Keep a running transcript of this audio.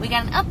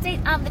got an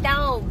update on the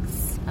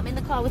dogs. I'm in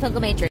the call with Uncle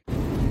Matrix.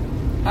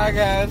 Hi,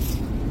 guys.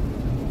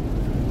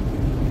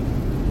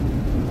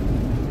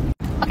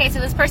 Okay, so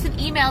this person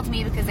emailed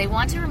me because they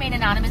want to remain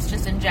anonymous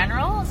just in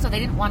general, so they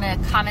didn't want to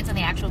comment on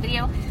the actual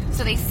video.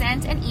 So they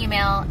sent an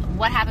email,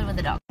 what happened with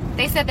the dog.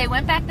 They said they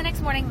went back the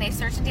next morning, they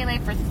searched in DLA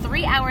for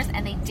 3 hours,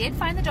 and they did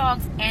find the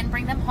dogs and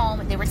bring them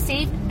home. They were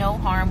safe, no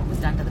harm was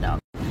done to the dog.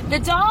 The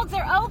dogs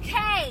are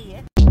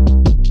okay!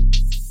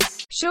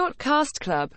 Short Cast Club